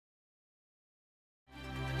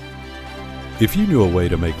If you knew a way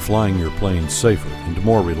to make flying your plane safer and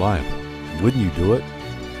more reliable, wouldn't you do it?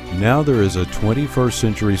 Now there is a 21st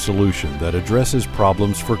century solution that addresses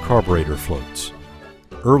problems for carburetor floats.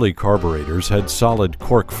 Early carburetors had solid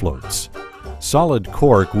cork floats. Solid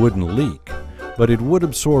cork wouldn't leak, but it would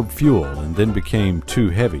absorb fuel and then became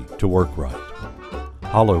too heavy to work right.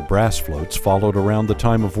 Hollow brass floats followed around the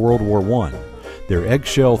time of World War I. Their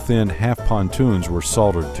eggshell-thin half-pontoons were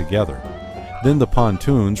soldered together. Then the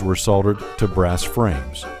pontoons were soldered to brass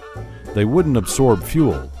frames. They wouldn't absorb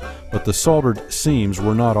fuel, but the soldered seams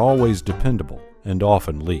were not always dependable and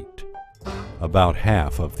often leaked. About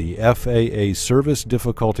half of the FAA service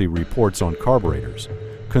difficulty reports on carburetors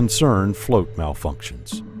concern float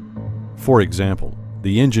malfunctions. For example,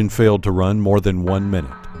 the engine failed to run more than 1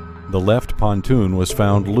 minute. The left pontoon was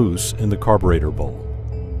found loose in the carburetor bowl.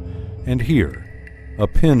 And here, a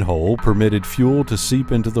pinhole permitted fuel to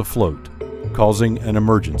seep into the float, causing an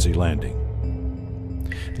emergency landing.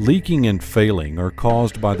 Leaking and failing are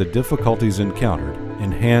caused by the difficulties encountered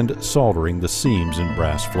in hand soldering the seams in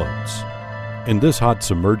brass floats. In this hot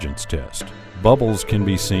submergence test, bubbles can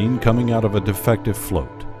be seen coming out of a defective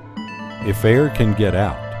float. If air can get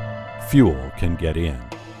out, fuel can get in.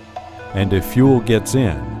 And if fuel gets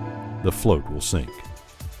in, the float will sink.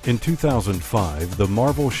 In 2005, the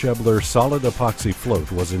Marvel Schebler solid epoxy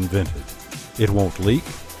float was invented. It won't leak,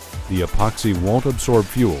 the epoxy won't absorb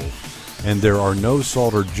fuel, and there are no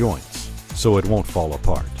soldered joints, so it won't fall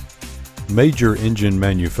apart. Major engine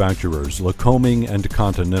manufacturers Lycoming and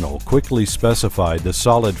Continental quickly specified the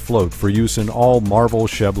solid float for use in all Marvel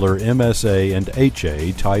Schebler MSA and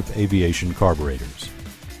HA type aviation carburetors.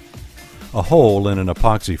 A hole in an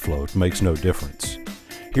epoxy float makes no difference.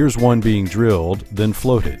 Here's one being drilled, then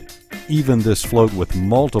floated. Even this float with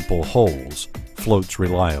multiple holes floats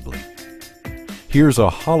reliably. Here's a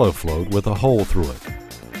hollow float with a hole through it,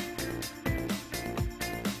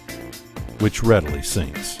 which readily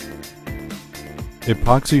sinks.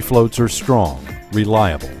 Epoxy floats are strong,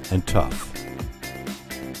 reliable, and tough.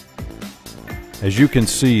 As you can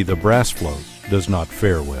see, the brass float does not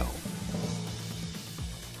fare well.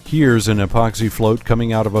 Here's an epoxy float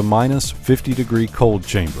coming out of a minus 50-degree cold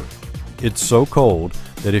chamber. It's so cold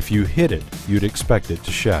that if you hit it, you'd expect it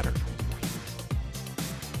to shatter.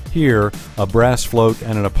 Here, a brass float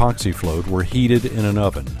and an epoxy float were heated in an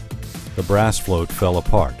oven. The brass float fell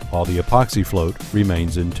apart, while the epoxy float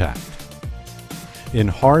remains intact. In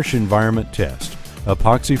harsh environment test,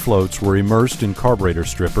 epoxy floats were immersed in carburetor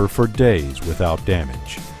stripper for days without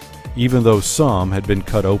damage, even though some had been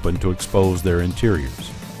cut open to expose their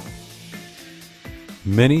interiors.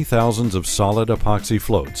 Many thousands of solid epoxy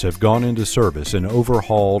floats have gone into service in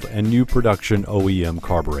overhauled and new production OEM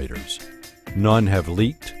carburetors. None have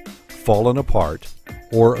leaked, fallen apart,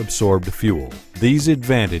 or absorbed fuel. These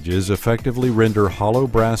advantages effectively render hollow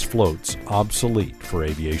brass floats obsolete for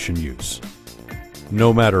aviation use.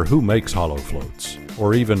 No matter who makes hollow floats,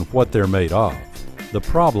 or even what they're made of, the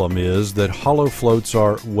problem is that hollow floats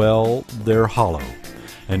are, well, they're hollow,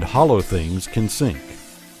 and hollow things can sink,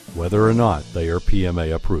 whether or not they are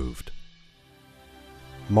PMA approved.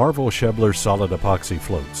 Marvel Schebler solid epoxy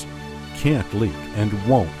floats can't leak and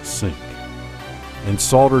won't sink. And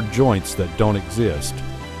soldered joints that don't exist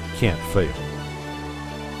can't fail.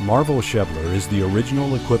 Marvel Schebler is the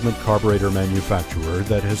original equipment carburetor manufacturer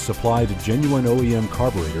that has supplied genuine OEM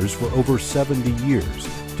carburetors for over 70 years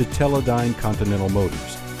to Teledyne Continental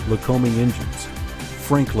Motors, Lycoming engines,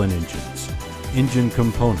 Franklin engines, engine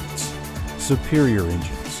components, Superior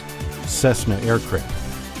engines, Cessna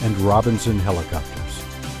aircraft, and Robinson helicopters.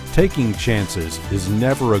 Taking chances is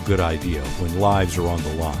never a good idea when lives are on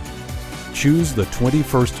the line. Choose the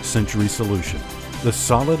 21st century solution, the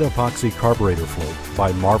solid epoxy carburetor float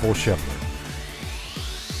by Marvel Schebler.